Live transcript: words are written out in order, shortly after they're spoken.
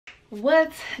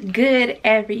What's good,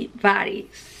 everybody?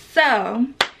 So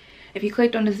if you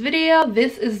clicked on this video,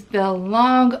 this is the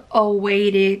long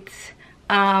awaited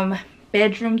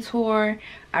bedroom tour.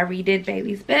 I redid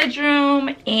Bailey's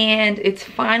bedroom and it's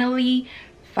finally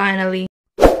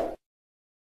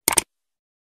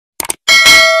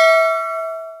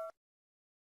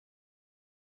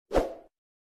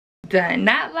done.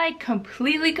 Not like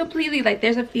completely, like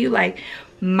there's a few like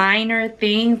minor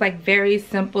things, like very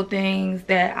simple things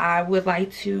that I would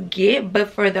like to get, but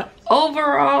for the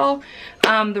overall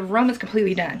the room is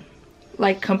completely done,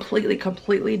 like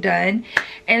completely done.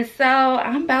 And so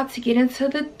I'm about to get into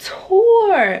the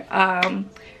tour.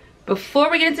 Before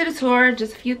we get into the tour,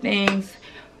 just a few things.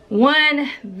 One,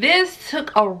 this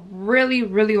took a really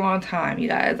long time, you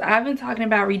guys. I've been talking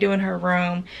about redoing her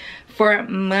room for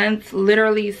months,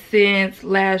 literally since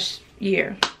last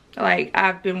year. Like,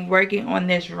 I've been working on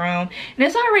this room and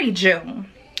it's already June.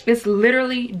 It's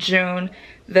literally June,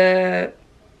 the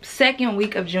second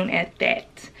week of June at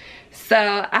that.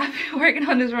 So I've been working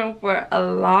on this room for a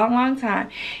long time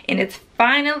and it's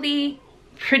finally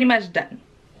pretty much done.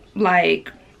 Like,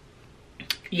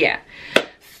 yeah.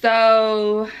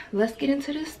 So let's get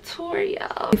into this tour,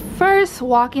 y'all. First,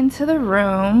 walk into the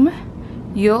room.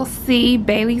 You'll see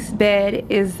Bailey's bed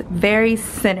is very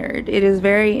centered. It is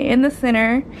very in the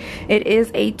center. It is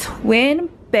a twin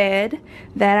bed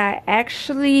that I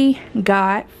actually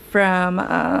got from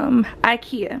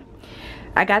IKEA.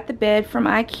 I got the bed from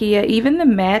IKEA. Even the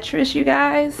mattress, you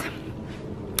guys,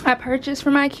 I purchased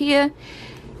from IKEA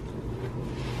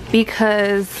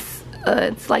because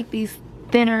it's like these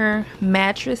thinner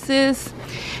mattresses,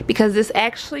 because this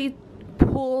actually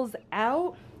pulls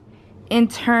out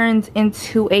and turns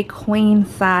into a queen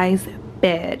size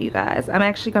bed, you guys. I'm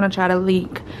actually gonna try to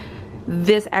link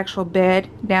this actual bed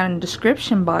down in the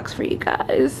description box for you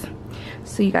guys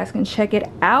so you guys can check it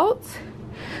out.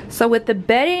 So with the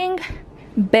bedding,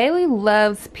 Bailey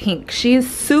loves pink. She is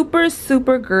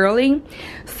super girly,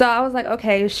 so I was like,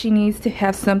 okay, she needs to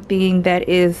have something that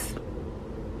is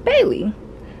Bailey,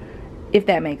 if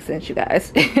that makes sense, you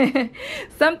guys.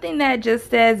 Something that just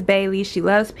says Bailey. She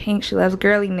loves pink, she loves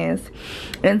girliness.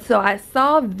 And so I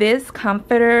saw this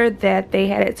comforter that they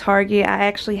had at Target. I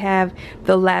actually have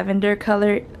the lavender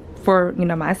color for, you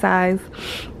know, my size.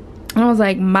 And I was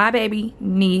like, my baby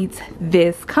needs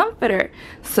this comforter.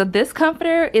 So this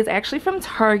comforter is actually from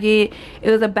Target.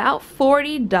 It was about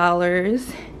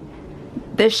 $40.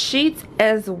 The sheets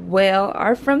as well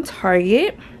are from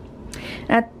Target.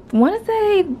 And I want to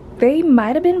say they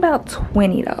might have been about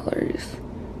 $20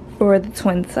 for the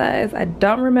twin size. I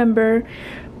don't remember,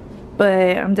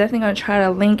 but I'm definitely going to try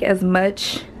to link as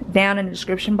much down in the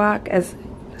description box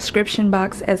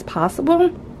as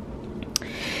possible.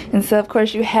 And so of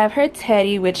course you have her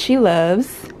teddy, which she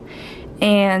loves,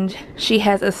 and she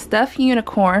has a stuffed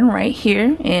unicorn right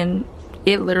here, and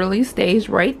it literally stays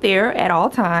right there at all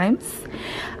times,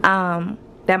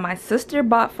 that my sister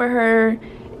bought for her.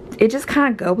 It just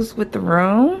kind of goes with the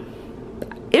room.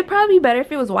 It'd probably be better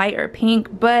if it was white or pink,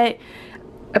 but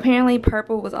apparently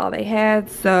purple was all they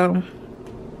had, so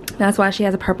that's why she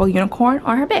has a purple unicorn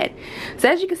on her bed. So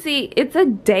as you can see, it's a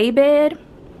day bed.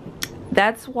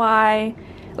 That's why,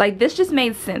 like, this just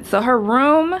made sense. So her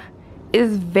room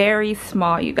is very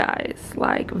small, you guys,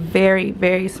 like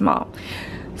very small.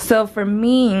 So for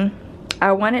me,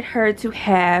 I wanted her to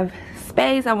have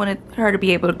space. I wanted her to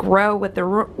be able to grow with the,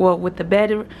 well, with the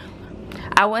bed.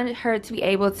 I wanted her to be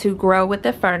able to grow with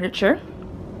the furniture.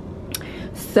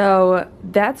 So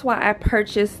that's why I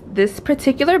purchased this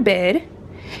particular bed.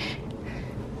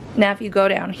 Now if you go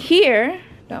down here,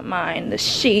 don't mind the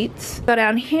sheets, go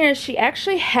down here, she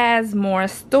actually has more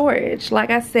storage. Like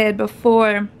I said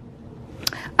before,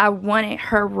 I wanted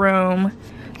her room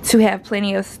to have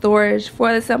plenty of storage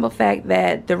for the simple fact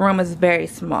that the room is very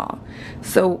small.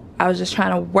 So I was just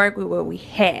trying to work with what we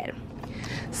had.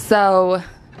 So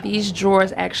these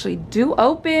drawers actually do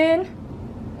open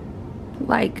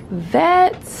like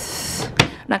that.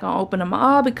 I'm not gonna open them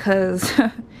all because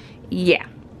yeah,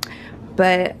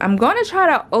 but I'm gonna try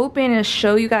to open and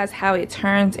show you guys how it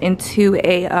turns into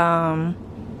a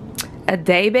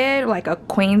day bed, like a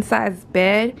queen size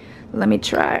bed. Let me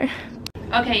try.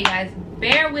 Okay, you guys,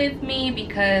 bear with me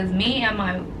because me and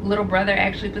my little brother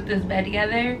actually put this bed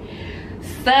together.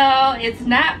 So it's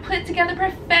not put together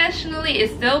professionally.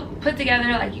 It's still put together,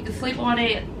 like you can sleep on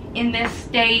it in this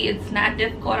state. It's not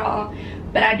difficult at all.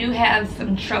 But I do have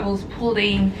some troubles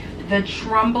pulling the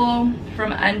trundle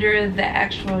from under the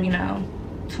actual, you know,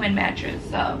 twin mattress.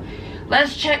 So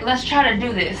let's try to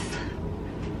do this.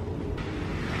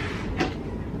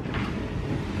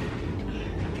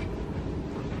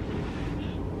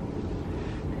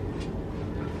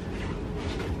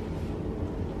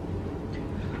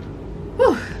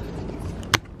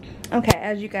 Okay,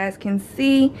 as you guys can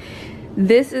see,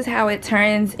 this is how it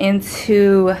turns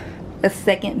into a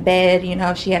second bed, you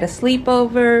know, if she had a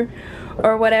sleepover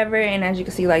or whatever. And as you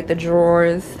can see, like the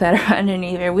drawers that are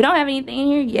underneath here, we don't have anything in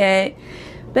here yet,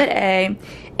 but hey.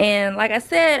 And like I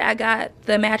said, I got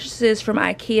the mattresses from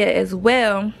IKEA as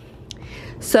well,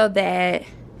 so that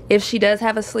if she does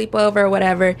have a sleepover or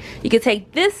whatever, you can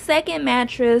take this second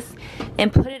mattress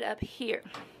and put it up here.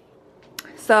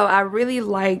 So I really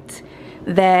liked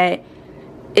that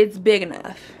it's big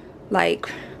enough. Like,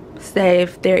 say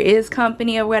if there is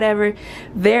company or whatever,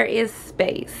 there is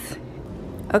space.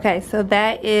 Okay, so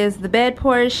that is the bed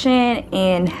portion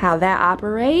and how that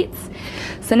operates.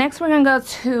 So next we're gonna go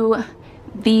to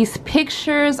these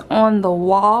pictures on the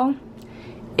wall.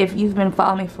 If you've been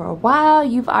following me for a while,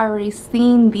 you've already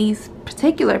seen these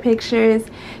particular pictures.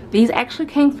 These actually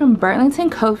came from Burlington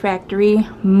Coat Factory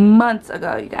months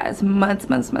ago, you guys. Months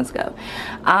ago.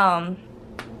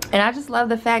 And I just love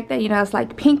the fact that, you know, it's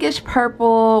like pinkish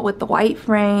purple with the white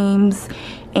frames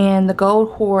and the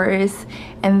gold horse.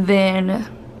 And then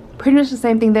pretty much the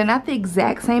same thing. They're not the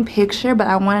exact same picture, but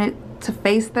I wanted to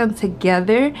face them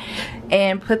together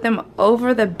and put them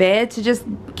over the bed to just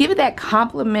give it that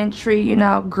complimentary, you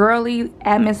know, girly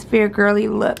atmosphere, girly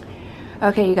look.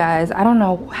 Okay, you guys, I don't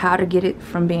know how to get it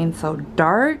from being so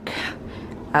dark.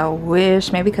 I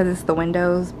wish, maybe because it's the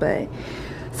windows, but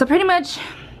so pretty much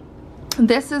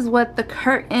this is what the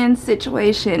curtain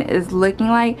situation is looking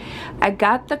like. I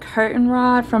got the curtain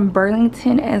rod from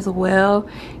Burlington as well.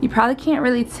 You probably can't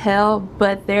really tell,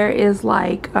 but there is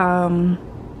like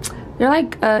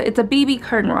it's a BB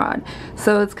curtain rod,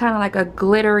 so it's kind of like a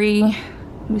glittery,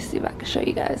 let me see if I can show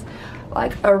you guys,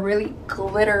 like a really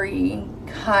glittery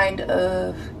kind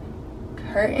of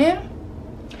curtain.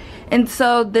 And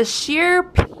so the sheer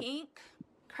pink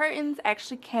curtains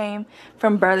actually came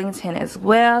from Burlington as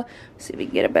well. Let's see if we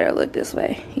can get a better look this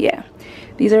way. Yeah,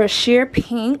 these are sheer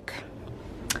pink,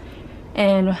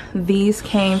 and these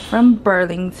came from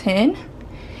Burlington.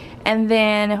 And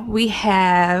then we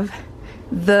have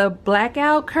the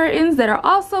blackout curtains that are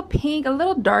also pink, a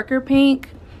little darker pink,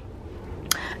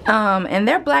 and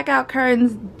they're blackout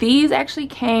curtains. These actually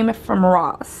came from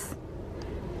Ross.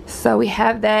 So we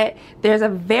have that. There's a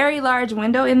very large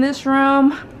window in this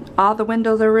room. All the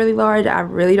windows are really large. I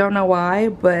really don't know why,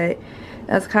 but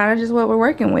that's kind of just what we're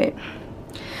working with.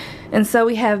 And so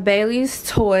we have Bailey's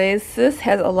toys. This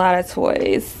has a lot of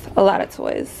toys,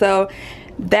 so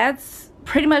that's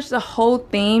pretty much the whole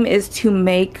theme, is to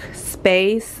make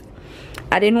space.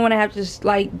 I didn't want to have to just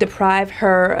like deprive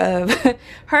her of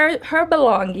her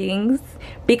belongings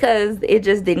because it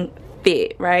just didn't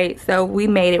fit, right? So we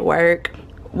made it work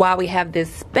while we have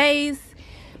this space.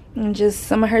 And just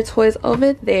some of her toys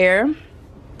over there.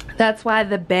 That's why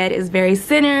the bed is very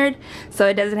centered, so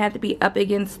it doesn't have to be up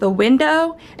against the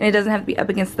window, and it doesn't have to be up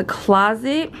against the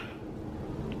closet.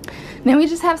 Then we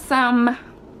just have some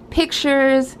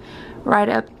pictures right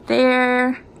up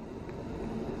there.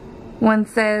 One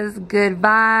says good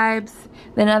vibes,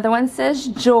 the other one says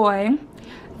joy.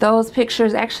 Those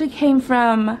pictures actually came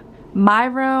from my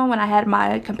room when I had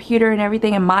my computer and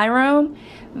everything in my room.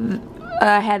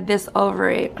 I had this over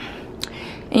it.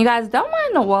 And you guys, don't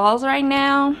mind the walls right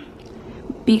now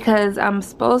because I'm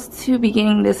supposed to be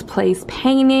getting this place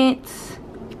painted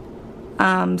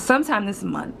sometime this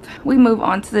month. We move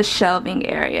on to the shelving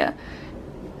area.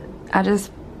 I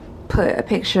just put a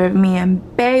picture of me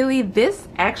and Bailey. This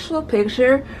actual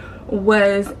picture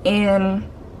was in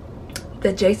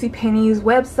the JCPenney's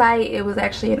website. It was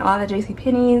actually in all the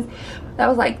JCPenney's. That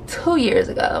was like 2 years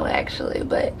ago actually,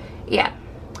 but yeah.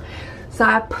 So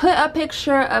I put a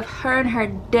picture of her and her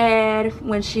dad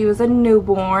when she was a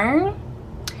newborn.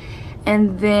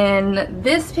 And then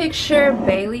this picture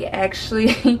Bailey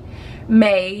actually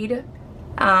made.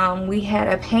 We had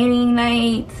a painting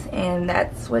night and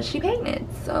that's what she painted.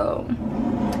 So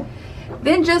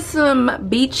then just some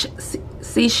beach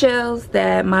seashells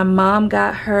that my mom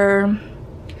got her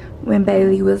when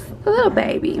Bailey was a little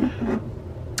baby.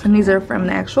 And these are from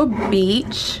the actual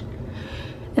beach.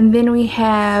 And then we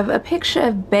have a picture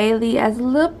of Bailey as a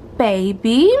little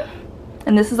baby.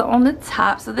 And this is on the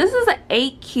top. So this is an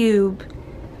 8-cube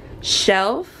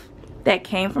shelf that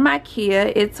came from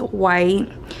IKEA. It's white.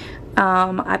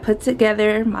 I put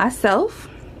together myself,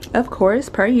 of course,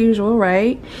 per usual,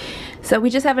 right? So we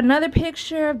just have another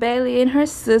picture of Bailey and her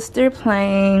sister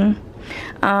playing.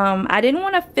 I didn't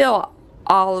want to fill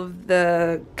all of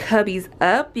the cubbies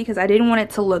up because I didn't want it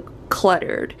to look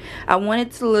cluttered. I want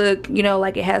it to look, you know,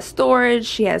 like it has storage,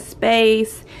 she has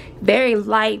space, very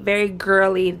light, very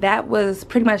girly. That was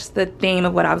pretty much the theme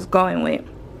of what I was going with.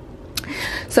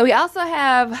 So we also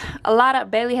have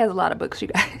Bailey has a lot of books, you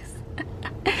guys.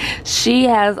 She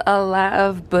has a lot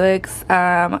of books.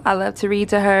 I love to read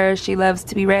to her. She loves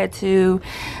to be read to.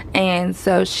 And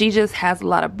so she just has a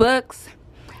lot of books.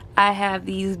 I have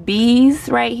these bees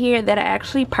right here that I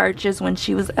actually purchased when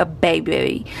she was a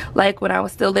baby. Like when I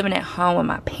was still living at home with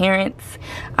my parents.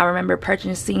 I remember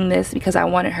purchasing this because I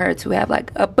wanted her to have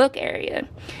like a book area.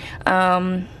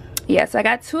 Yeah, so I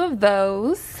got 2 of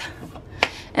those.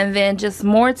 And then just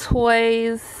more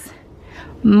toys,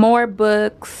 more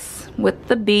books with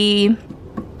the bee.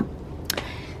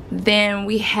 Then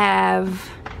we have,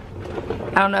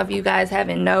 I don't know if you guys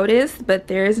haven't noticed, but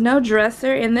there is no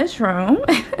dresser in this room.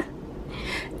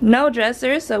 No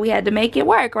dresser, so we had to make it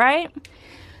work, right?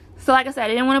 So like I said, I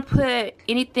didn't want to put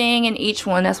anything in each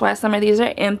one. That's why some of these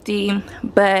are empty.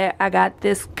 But I got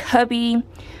this cubby,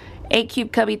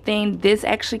 8-cube cubby thing. This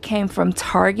actually came from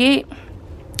Target.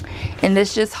 And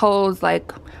this just holds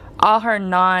like all her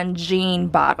non-jean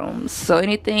bottoms. So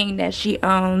anything that she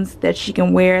owns that she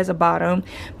can wear as a bottom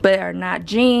but are not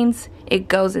jeans, it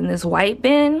goes in this white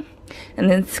bin. And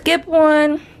then skip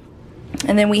one.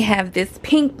 And then we have this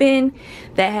pink bin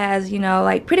that has, you know,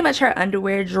 like pretty much her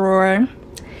underwear drawer.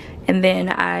 And then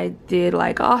I did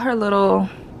like all her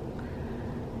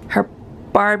her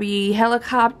Barbie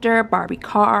helicopter, Barbie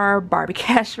car, Barbie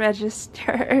cash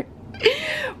register,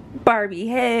 Barbie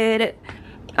head,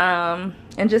 and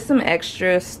just some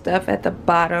extra stuff at the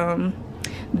bottom.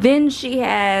 Then she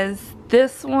has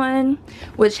this one,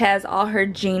 which has all her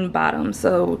jean bottoms.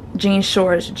 So jean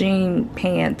shorts, jean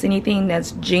pants, anything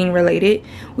that's jean related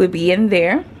would be in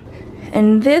there.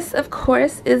 And this, of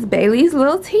course, is Bailey's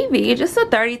little TV. Just a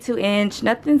 32-inch,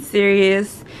 nothing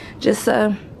serious, just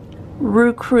a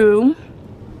Crew.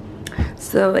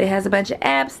 So it has a bunch of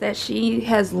apps that she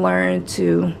has learned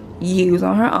to use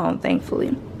on her own,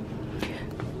 thankfully.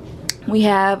 We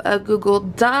have a Google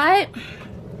Dot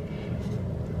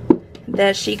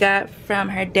that she got from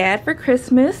her dad for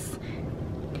Christmas.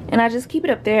 And I just keep it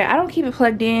up there. I don't keep it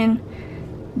plugged in,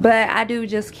 but I do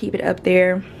just keep it up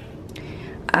there.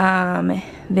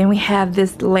 Then we have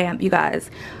this lamp, you guys.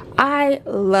 I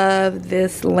love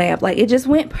this lamp. Like, it just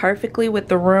went perfectly with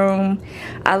the room.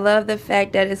 I love the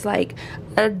fact that it's like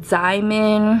a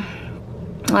diamond,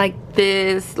 like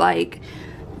this, like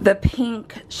the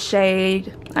pink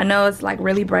shade. I know it's like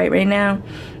really bright right now,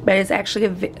 but it's actually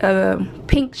a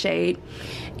pink shade.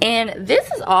 And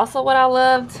this is also what I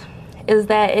loved, is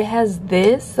that it has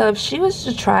this, so if she was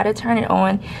to try to turn it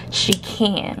on, she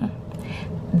can.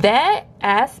 That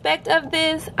aspect of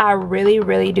this I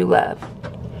really do love,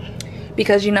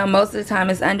 because you know most of the time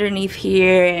it's underneath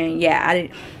here. And yeah,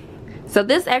 so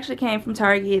this actually came from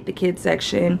Target, the kids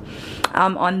section.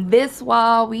 On this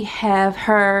wall we have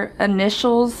her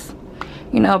initials,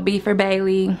 you know, B for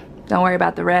Bailey, don't worry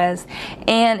about the rest.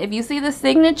 And if you see the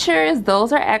signatures,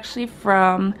 those are actually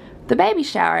from the baby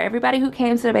shower. Everybody who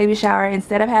came to the baby shower,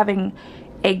 instead of having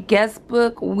a guest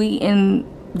book, we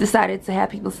decided to have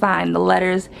people sign the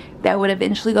letters that would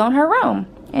eventually go in her room.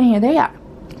 And here they are.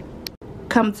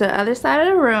 Come to the other side of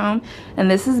the room, and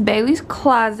this is Bailey's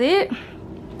closet.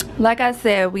 Like I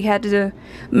said, we had to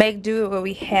make do with what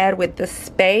we had with the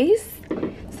space,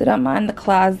 so don't mind the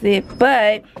closet.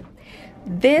 But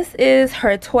this is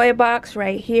her toy box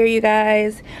right here, you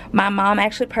guys. My mom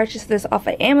actually purchased this off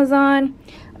of Amazon.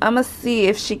 I'm gonna see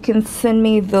if she can send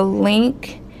me the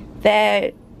link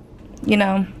that, you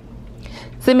know,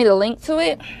 send me the link to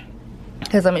it,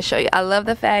 because let me show you. I love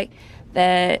the fact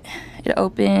that it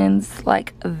opens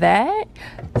like that.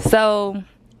 So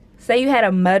say you had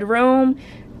a mud room,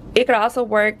 it could also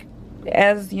work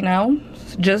as, you know,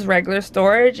 just regular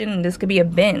storage, and this could be a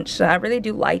bench. So I really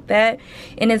do like that,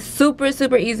 and it's super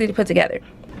easy to put together.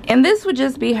 And this would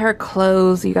just be her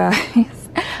clothes, you guys.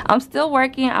 I'm still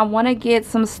working. I want to get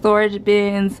some storage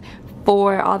bins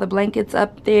for all the blankets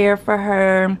up there for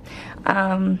her.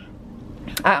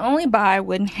 I only buy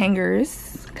wooden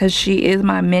hangers because she is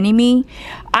my mini-me.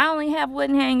 I only have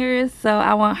wooden hangers, so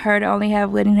I want her to only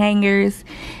have wooden hangers.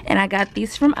 And I got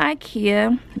these from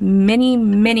IKEA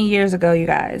many years ago, you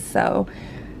guys. So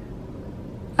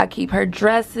I keep her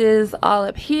dresses all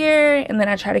up here, and then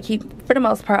I try to keep, for the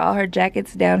most part, all her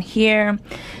jackets down here,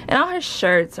 and all her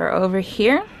shirts are over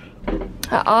here.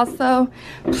 I also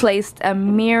placed a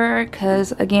mirror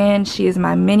because, again, she is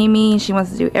my mini-me. She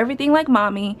wants to do everything like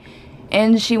mommy,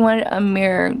 and she wanted a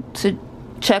mirror to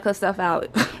check her stuff out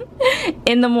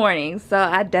in the morning. So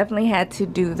I definitely had to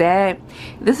do that.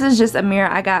 This is just a mirror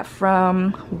I got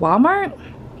from Walmart.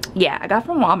 Yeah, I got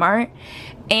from Walmart.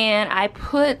 And I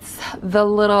put the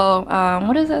little,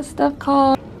 what is that stuff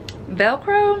called?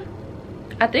 Velcro?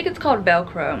 I think it's called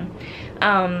Velcro.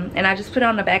 And I just put it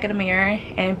on the back of the mirror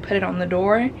and put it on the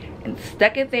door and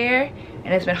stuck it there,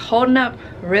 and it's been holding up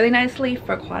really nicely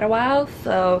for quite a while.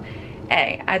 So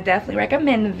hey, I definitely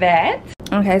recommend that.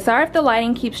 Okay, sorry if the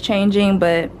lighting keeps changing,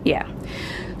 but yeah.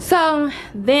 So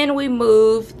then we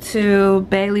moved to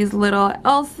Bailey's little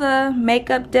Elsa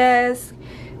makeup desk.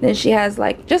 Then she has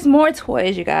like just more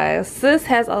toys, you guys. Sis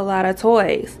has a lot of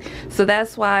toys. So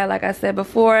that's why, like I said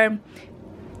before,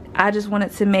 I just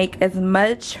wanted to make as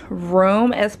much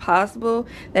room as possible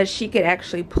that she could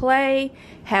actually play,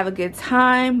 have a good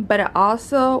time, but it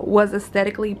also was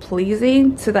aesthetically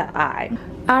pleasing to the eye.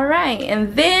 All right,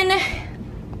 and then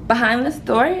behind this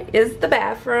door is the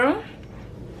bathroom.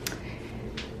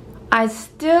 I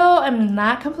still am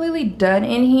not completely done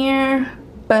in here,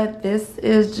 but this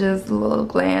is just a little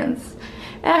glance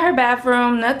at her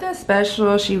bathroom. Nothing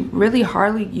special. She really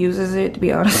hardly uses it, to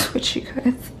be honest with you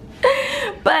guys.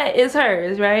 But it's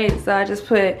hers, right? So I just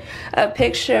put a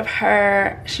picture of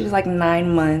her. She was like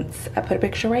 9 months. I put a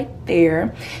picture right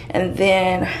there. And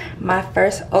then my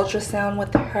first ultrasound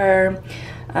with her,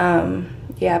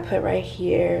 yeah, I put right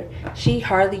here. She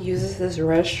hardly uses this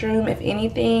restroom. If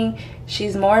anything,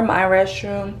 she's more in my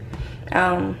restroom.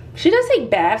 She does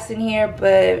take baths in here,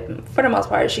 but for the most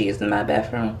part, she uses my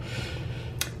bathroom.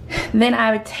 Then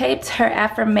I taped her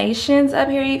affirmations up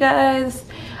here, you guys.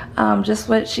 Just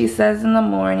what she says in the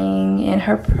morning and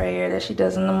her prayer that she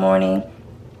does in the morning.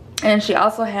 And she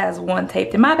also has one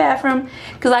taped in my bathroom,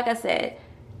 because like I said,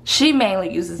 she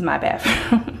mainly uses my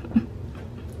bathroom.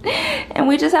 And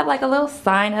we just have like a little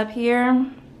sign up here.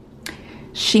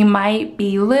 She might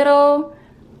be little,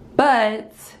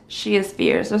 but she is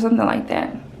fierce, or something like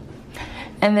that.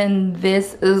 And then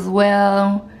this as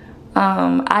well.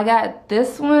 I got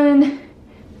this one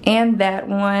and that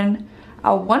one,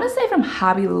 I want to say from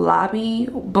Hobby Lobby,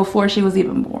 before she was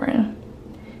even born.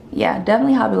 Yeah,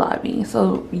 definitely Hobby Lobby.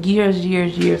 So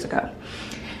years ago.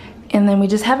 And then we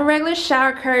just have a regular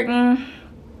shower curtain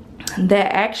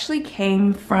that actually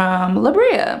came from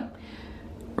Labria.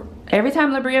 Every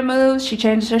time Labria moves, she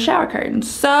changes her shower curtain.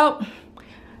 So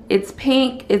it's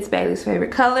pink. It's Bailey's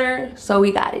favorite color. So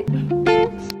we got it.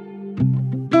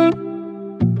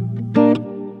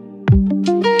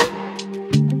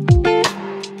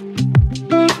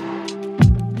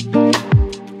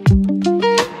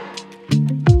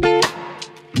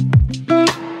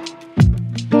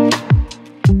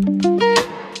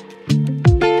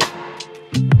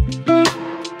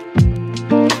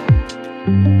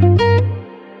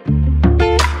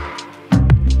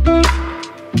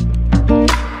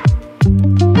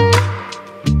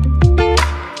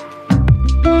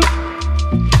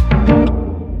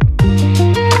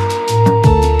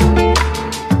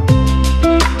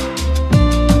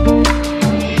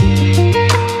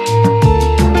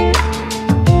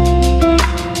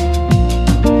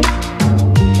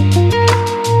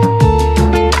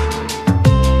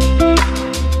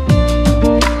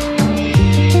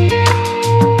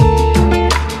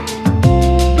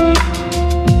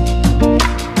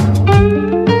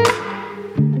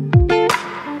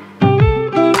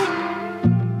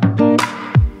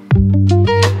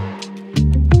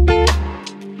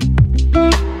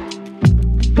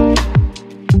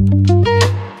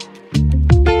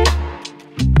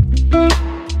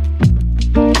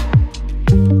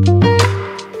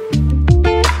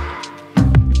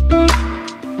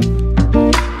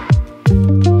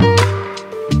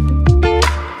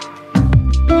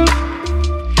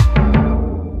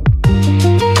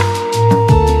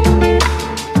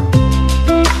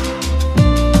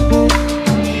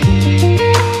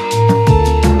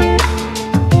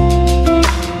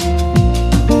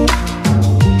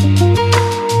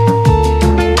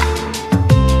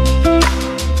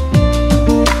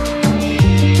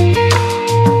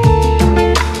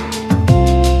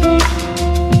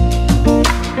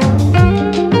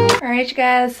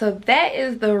 Guys, so that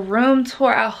is the room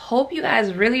tour. I hope you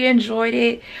guys really enjoyed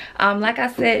it. Like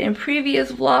I said in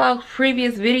previous vlogs,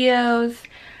 previous videos,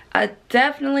 I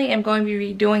definitely am going to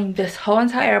be redoing this whole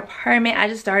entire apartment. I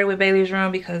just started with Bailey's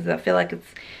room because I feel like it's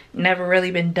never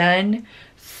really been done.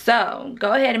 So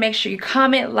go ahead and make sure you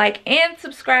comment, like, and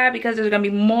subscribe, because there's going to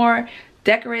be more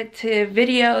decorative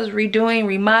videos, redoing,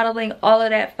 remodeling, all of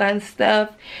that fun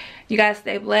stuff. You guys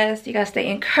stay blessed, you guys stay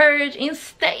encouraged, and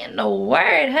stay in the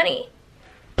word, honey.